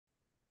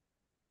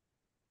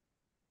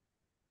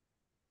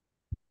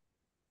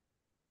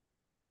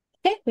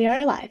Okay, we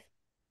are live.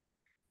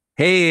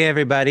 Hey,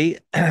 everybody.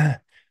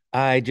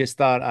 I just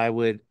thought I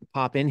would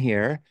pop in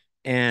here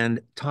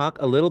and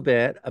talk a little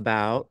bit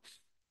about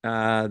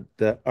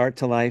the Art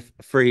to Life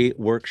free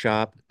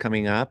workshop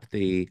coming up,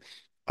 the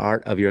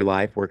Art of Your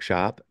Life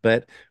workshop.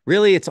 But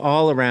really, it's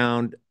all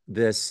around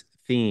this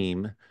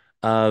theme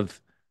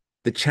of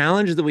the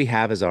challenge that we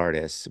have as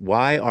artists.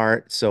 Why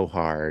art so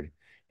hard?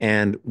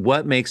 And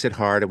what makes it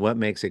hard and what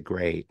makes it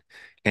great?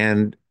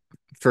 And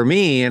for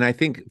me, and I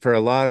think for a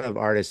lot of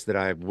artists that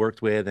I've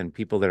worked with and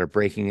people that are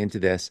breaking into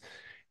this,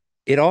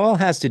 it all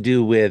has to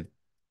do with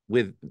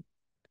with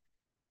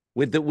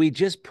that we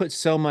just put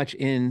so much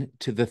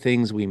into the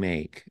things we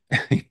make.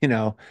 You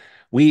know,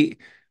 we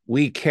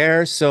we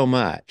care so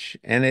much.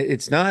 And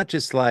it's not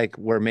just like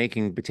we're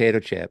making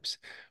potato chips.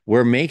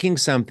 We're making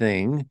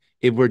something,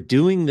 if we're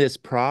doing this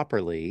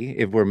properly,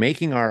 if we're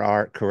making our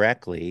art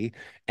correctly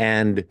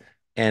and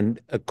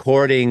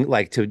according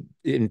like to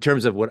in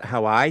terms of what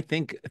how I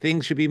think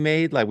things should be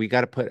made, like we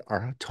got to put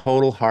our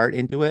total heart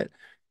into it.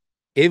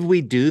 If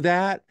we do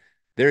that,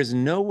 there's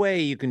no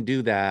way you can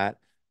do that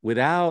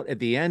without at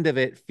the end of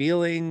it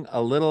feeling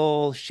a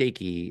little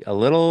shaky, a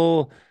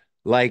little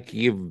like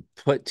you've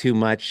put too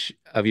much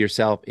of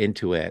yourself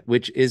into it,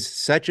 which is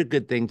such a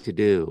good thing to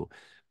do.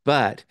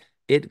 But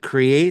it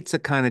creates a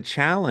kind of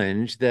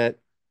challenge that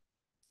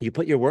you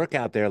put your work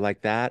out there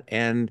like that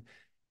and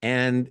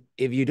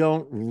if you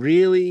don't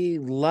really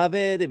love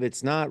it, if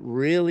it's not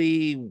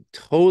really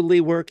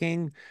totally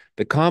working,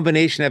 the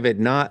combination of it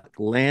not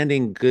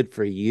landing good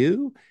for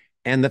you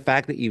and the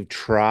fact that you've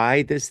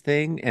tried this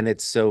thing and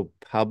it's so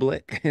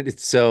public and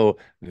it's so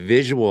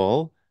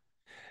visual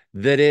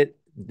that it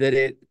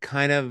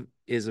kind of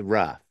is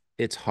rough.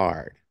 It's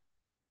hard.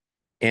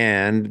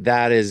 And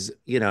that is,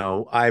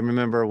 I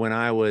remember when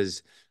I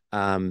was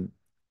um,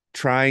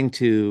 trying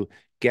to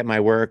get my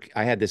work,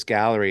 I had this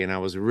gallery and I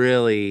was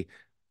really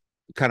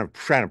kind of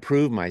trying to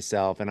prove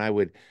myself. And I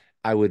would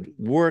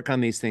work on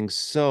these things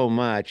so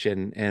much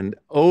and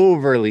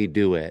overly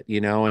do it,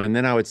 and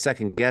then I would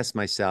second guess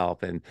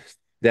myself. And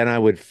then I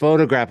would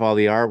photograph all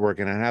the artwork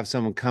and I'd have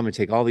someone come and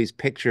take all these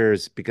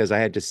pictures because I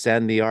had to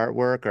send the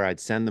artwork or I'd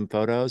send them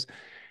photos.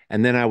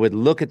 And then I would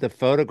look at the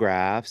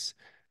photographs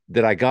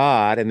that I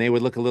got, and they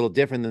would look a little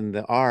different than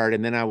the art.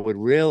 And then I would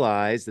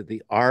realize that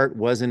the art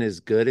wasn't as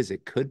good as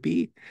it could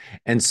be.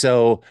 And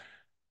so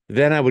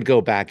then I would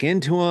go back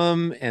into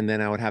them, and then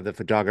I would have the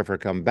photographer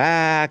come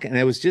back. And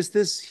it was just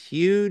this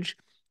huge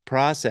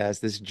process,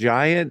 this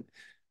giant,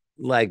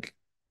 like,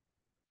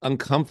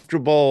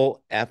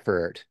 uncomfortable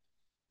effort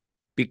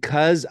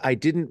because I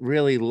didn't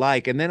really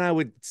like. And then I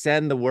would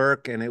send the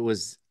work and it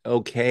was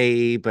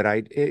okay, but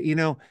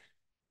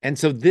and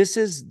so this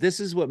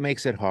is what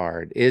makes it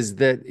hard is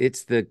that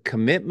it's the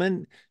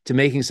commitment to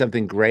making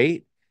something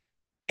great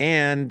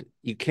and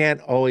you can't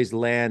always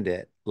land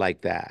it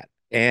like that.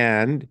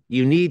 And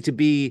you need to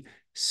be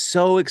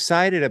so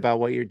excited about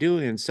what you're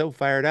doing and so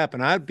fired up.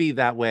 And I'd be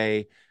that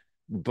way,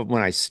 but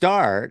when I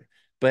start,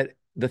 but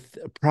the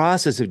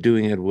process of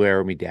doing it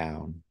wear me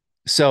down.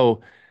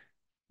 So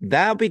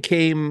that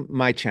became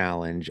my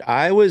challenge.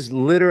 I was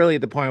literally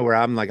at the point where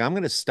I'm like, I'm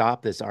going to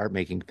stop this art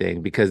making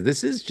thing because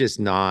this is just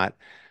not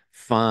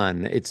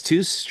fun. It's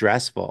too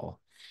stressful.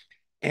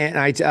 And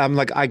I'm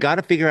like, I got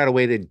to figure out a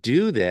way to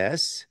do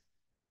this.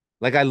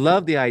 Like, I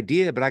love the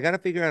idea, but I got to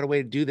figure out a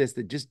way to do this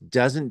that just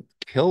doesn't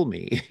kill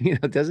me,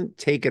 doesn't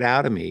take it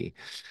out of me.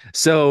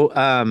 So,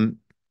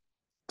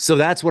 so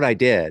that's what I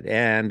did.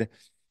 And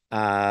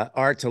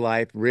Art to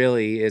Life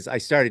really is, I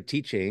started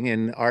teaching,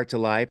 and Art to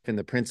Life and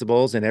the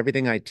principles and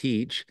everything I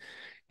teach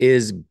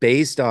is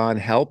based on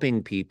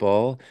helping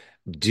people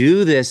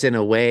do this in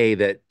a way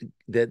that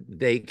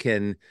they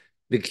can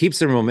that keeps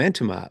their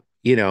momentum up,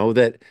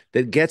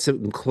 that gets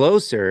them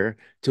closer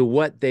to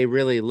what they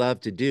really love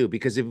to do.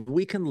 Because if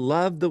we can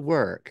love the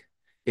work,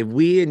 if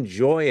we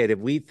enjoy it, if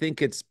we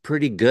think it's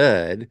pretty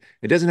good,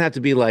 it doesn't have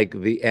to be like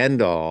the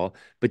end all,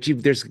 but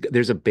there's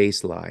a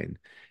baseline.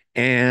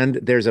 And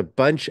there's a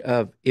bunch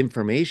of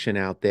information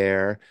out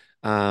there,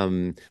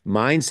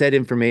 mindset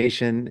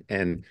information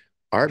and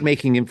art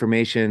making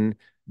information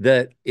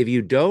that if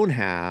you don't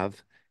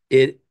have,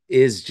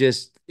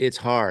 it's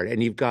hard.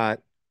 And you've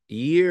got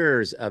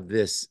years of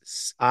this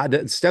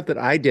stuff that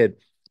I did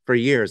for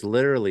years,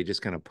 literally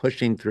just kind of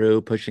pushing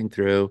through, pushing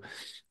through.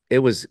 It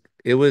was,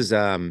 it was,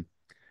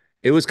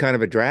 it was kind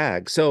of a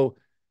drag. So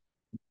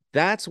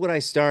that's what I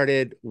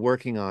started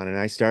working on. And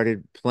I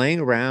started playing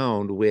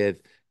around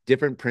with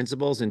different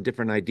principles and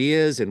different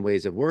ideas and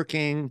ways of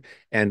working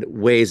and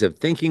ways of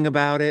thinking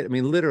about it. I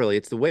mean, literally,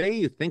 it's the way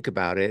you think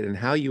about it and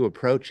how you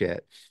approach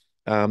it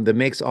that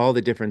makes all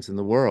the difference in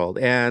the world.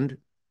 And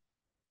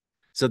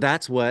so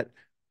that's what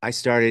I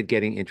started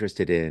getting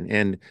interested in.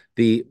 And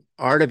the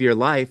Art of Your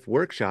Life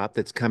workshop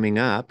that's coming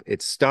up,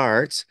 it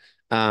starts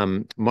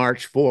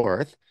March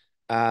 4th,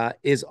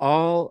 is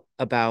all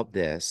about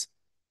this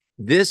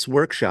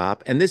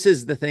workshop, and this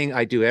is the thing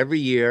I do every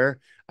year.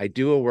 I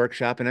do a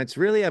workshop, and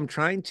I'm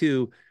trying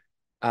to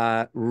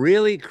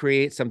really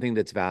create something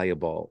that's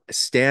valuable,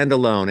 stand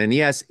alone. And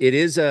yes, it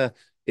is a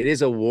it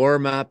is a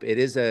warm up. It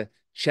is a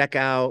check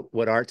out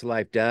what Art to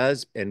Life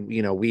does. And,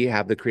 we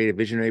have the Creative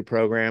Visionary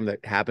program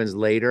that happens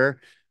later,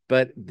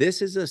 but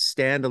this is a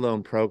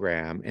standalone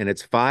program and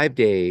it's 5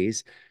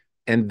 days.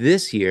 And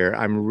this year,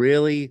 I'm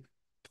really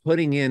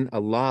putting in a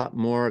lot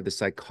more of the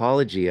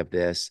psychology of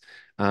this,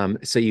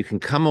 so you can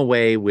come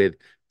away with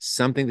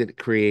something that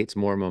creates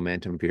more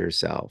momentum for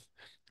yourself.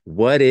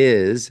 What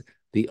is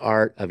the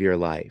art of your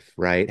life,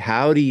 right?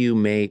 How do you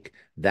make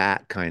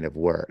that kind of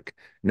work?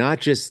 Not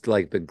just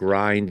like the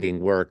grinding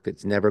work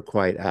that's never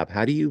quite up.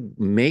 How do you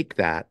make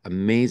that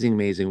amazing,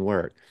 amazing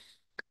work?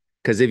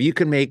 Because if you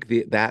can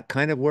make that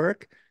kind of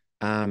work,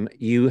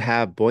 you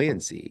have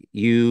buoyancy.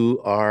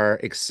 You are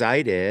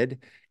excited,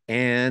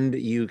 and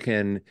you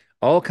can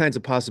all kinds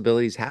of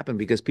possibilities happen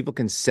because people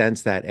can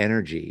sense that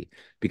energy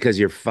because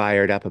you're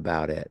fired up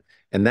about it.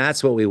 And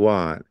that's what we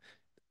want.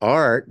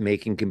 Art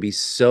making can be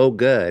so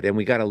good, and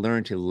we got to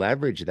learn to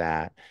leverage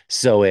that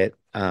so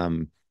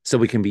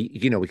we can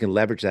we can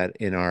leverage that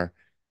in our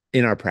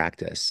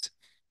practice,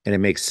 and it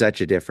makes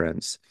such a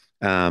difference.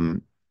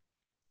 Um,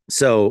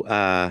 so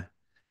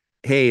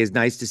Hey, it's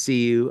nice to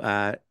see you,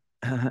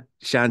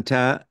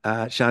 Shanta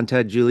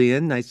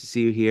Julian. Nice to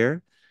see you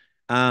here.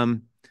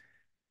 Um,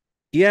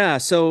 yeah,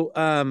 so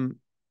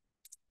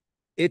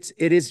it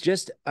is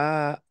just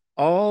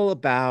all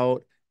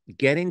about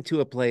getting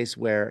to a place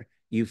where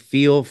you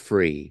feel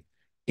free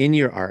in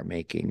your art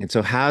making. And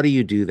so how do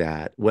you do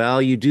that?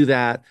 Well, you do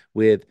that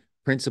with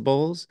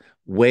principles,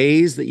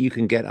 ways that you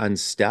can get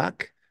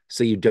unstuck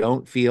so you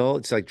don't feel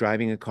it's like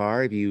driving a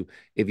car. If you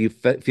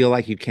feel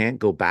like you can't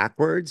go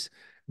backwards,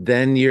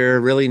 then you're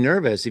really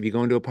nervous if you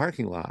go into a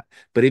parking lot.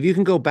 But if you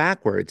can go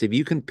backwards, if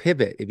you can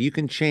pivot, if you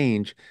can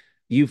change,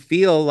 you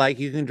feel like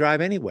you can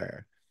drive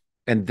anywhere.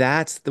 And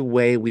that's the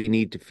way we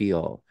need to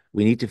feel.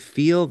 We need to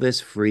feel this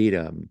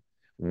freedom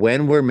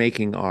when we're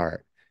making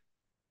art.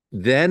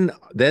 Then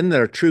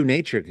their true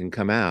nature can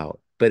come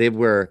out. But if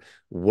we're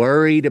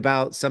worried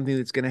about something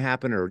that's going to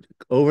happen or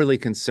overly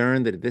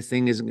concerned that this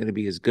thing isn't going to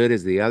be as good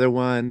as the other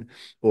one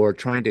or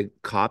trying to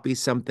copy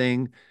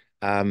something,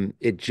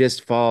 it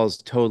just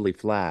falls totally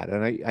flat.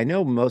 And I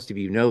know most of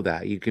you know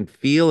that. You can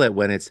feel it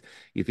when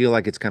you feel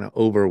like it's kind of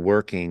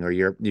overworking or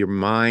your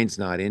mind's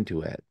not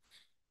into it.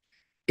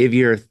 If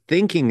your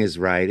thinking is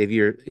right, if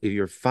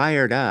you're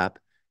fired up,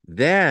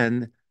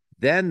 then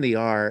then the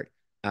art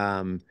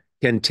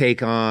can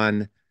take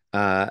on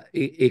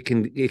it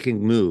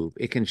can move,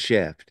 it can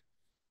shift.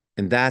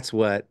 And that's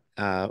what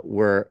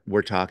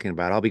we're talking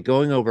about. I'll be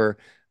going over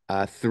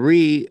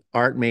three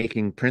art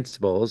making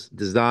principles: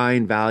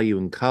 design, value,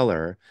 and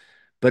color.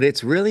 But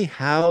it's really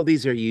how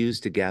these are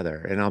used together.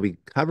 And I'll be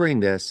covering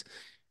this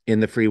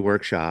in the free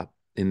workshop,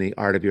 in the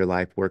Art of Your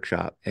Life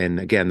workshop. And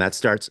again, that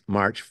starts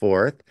March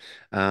 4th.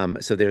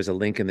 So there's a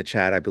link in the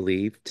chat, I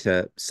believe,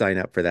 to sign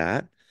up for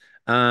that.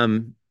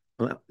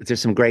 Well,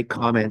 there's some great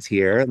comments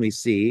here. Let me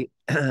see.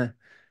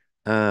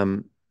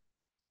 Um,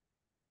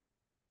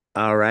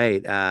 all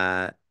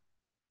right.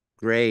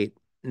 Great.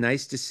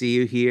 Nice to see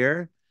you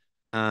here.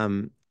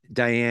 Um,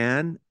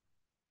 Diane,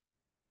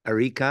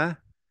 Arika.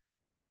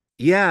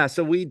 Yeah,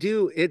 so we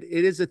do it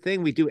is a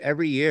thing we do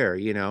every year,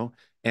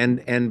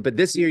 And but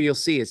this year you'll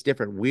see it's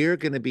different. We're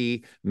going to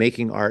be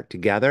making art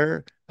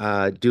together,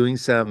 doing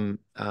some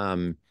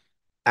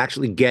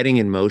actually getting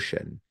in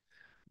motion.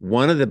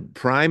 One of the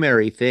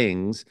primary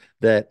things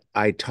that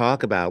I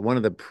talk about, one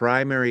of the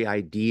primary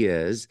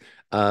ideas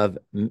of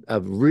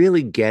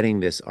really getting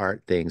this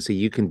art thing so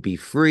you can be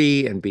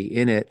free and be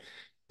in it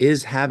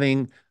is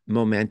having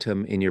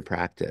momentum in your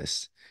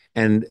practice.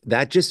 And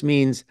that just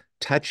means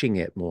touching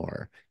it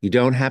more. You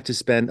don't have to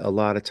spend a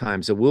lot of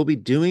time. So we'll be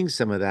doing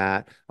some of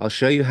that. I'll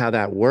show you how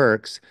that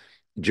works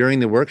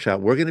during the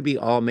workshop. We're going to be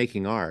all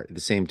making art at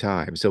the same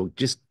time. So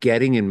just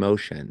getting in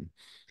motion.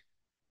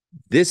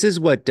 This is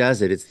what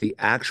does it. It's the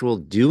actual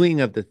doing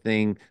of the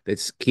thing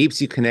that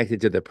keeps you connected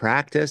to the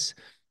practice,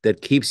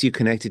 that keeps you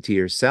connected to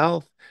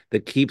yourself,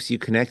 that keeps you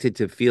connected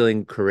to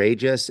feeling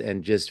courageous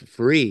and just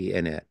free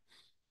in it.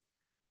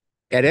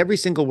 At every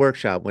single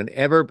workshop,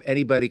 whenever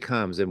anybody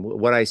comes, and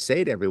what I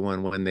say to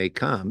everyone when they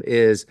come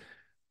is,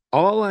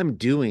 all I'm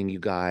doing, you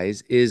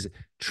guys, is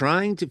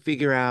trying to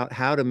figure out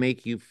how to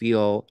make you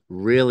feel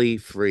really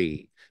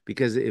free.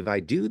 Because if I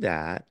do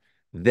that,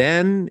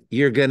 then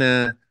you're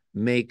gonna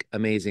make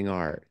amazing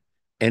art.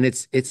 And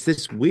it's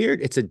this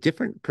weird, it's a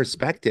different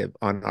perspective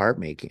on art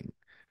making,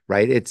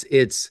 right?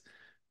 It's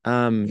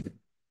um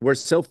we're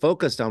so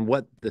focused on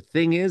what the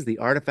thing is, the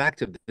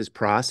artifact of this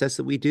process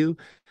that we do,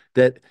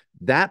 that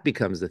that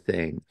becomes the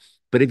thing.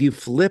 But if you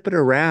flip it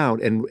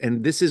around,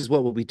 and this is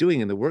what we'll be doing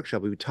in the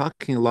workshop, we'll be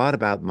talking a lot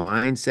about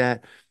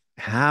mindset,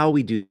 how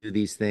we do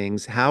these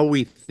things, how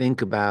we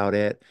think about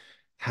it,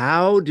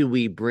 how do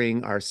we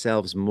bring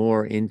ourselves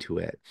more into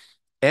it.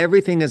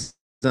 Everything is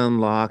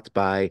unlocked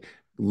by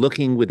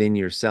looking within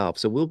yourself.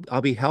 So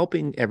I'll be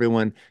helping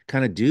everyone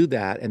kind of do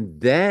that. And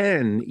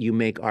then you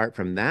make art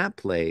from that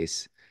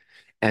place,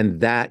 and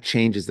that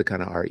changes the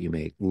kind of art you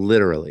make,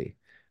 literally.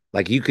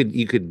 Like you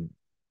could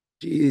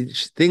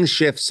things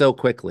shift so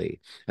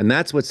quickly, and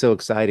that's what's so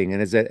exciting.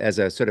 And as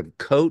a sort of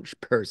coach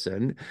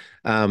person,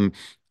 um,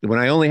 when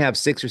I only have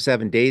 6 or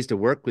 7 days to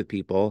work with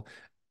people,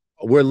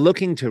 we're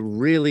looking to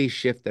really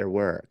shift their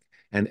work.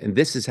 And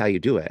this is how you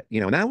do it.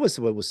 And that was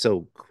what was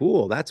so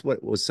cool. That's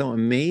what was so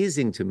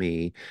amazing to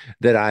me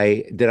that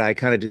I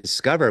kind of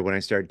discovered when I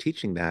started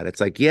teaching that.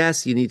 It's like,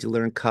 yes, you need to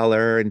learn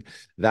color and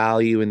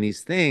value and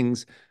these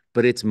things,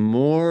 but it's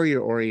more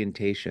your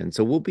orientation.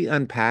 So we'll be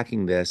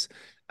unpacking this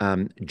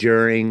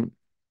during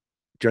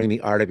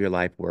the Art of Your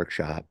Life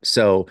workshop.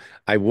 So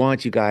I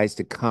want you guys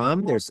to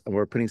come.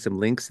 We're putting some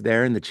links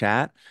there in the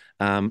chat,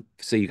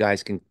 so you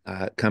guys can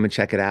come and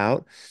check it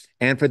out.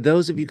 And for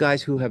those of you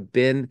guys who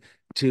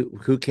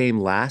came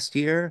last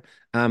year,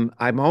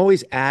 I'm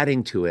always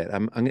adding to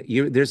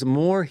it. There's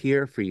more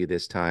here for you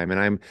this time, and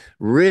I'm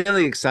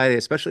really excited,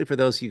 especially for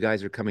those of you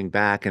guys who are coming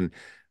back. And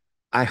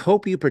I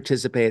hope you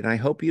participate and I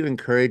hope you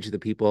encourage the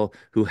people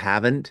who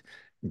haven't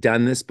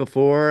done this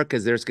before,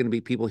 because there's going to be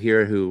people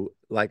here who,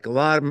 like a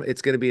lot of them,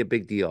 it's going to be a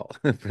big deal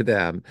for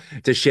them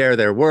to share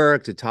their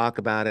work, to talk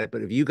about it.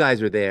 But if you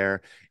guys are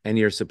there and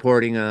you're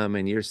supporting them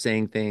and you're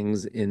saying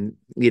things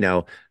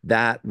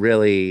that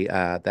really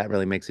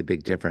makes a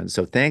big difference.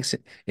 So thanks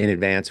in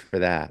advance for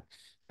that.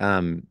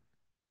 Um,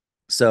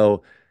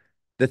 so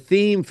the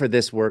theme for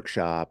this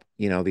workshop,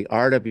 the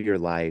art of your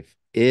life,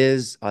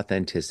 is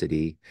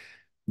authenticity.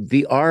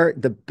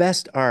 The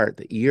best art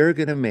that you're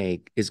going to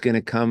make is going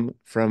to come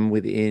from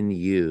within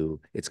you.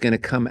 It's going to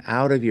come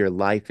out of your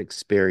life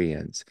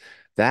experience.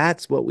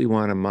 That's what we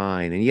want to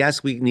mine. And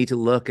yes, we need to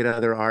look at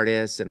other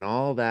artists and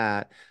all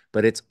that,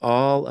 but it's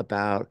all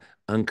about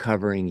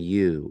uncovering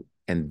you.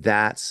 And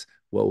that's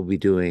what we'll be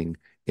doing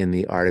in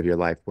the Art of Your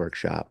Life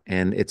workshop.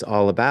 And it's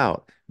all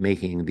about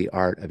making the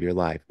art of your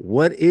life.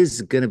 What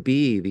is going to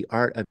be the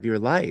art of your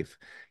life?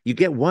 You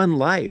get one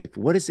life.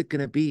 What is it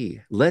going to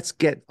be? Let's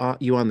get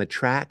you on the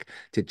track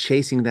to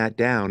chasing that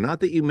down. Not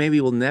that you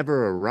maybe will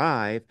never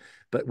arrive,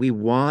 but we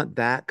want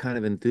that kind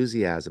of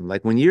enthusiasm.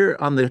 Like when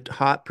you're on the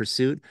hot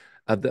pursuit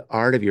of the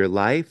art of your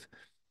life,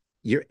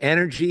 your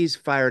energy's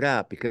fired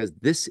up because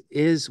this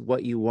is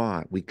what you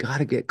want. We got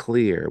to get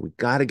clear. We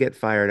got to get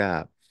fired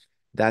up.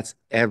 That's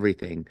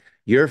everything.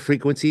 Your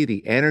frequency,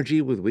 the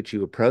energy with which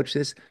you approach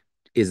this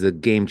is the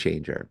game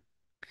changer.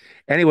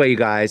 Anyway, you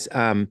guys,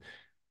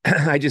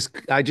 I just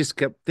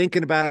kept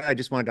thinking about it. I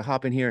just wanted to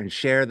hop in here and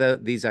share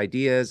these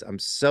ideas. I'm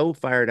so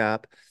fired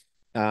up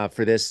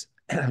for this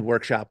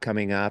workshop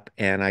coming up,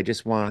 and I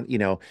just want,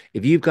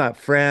 if you've got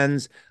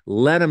friends,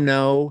 let them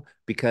know,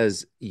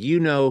 because you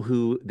know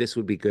who this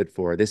would be good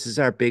for. This is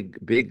our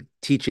big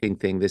teaching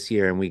thing this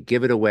year, and we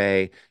give it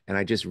away. And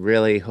I just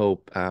really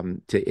hope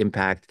to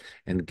impact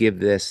and give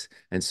this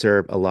and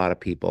serve a lot of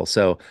people.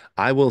 So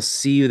I will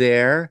see you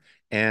there,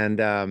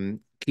 and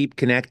keep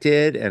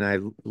connected. And I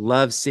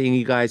love seeing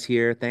you guys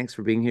here. Thanks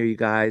for being here, you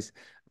guys.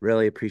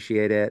 Really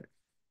appreciate it.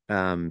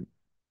 Um,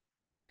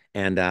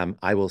 and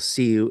I will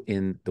see you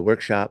in the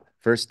workshop.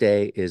 First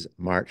day is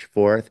March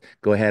 4th.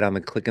 Go ahead on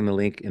the click on the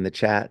link in the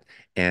chat,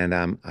 and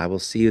I will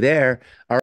see you there. All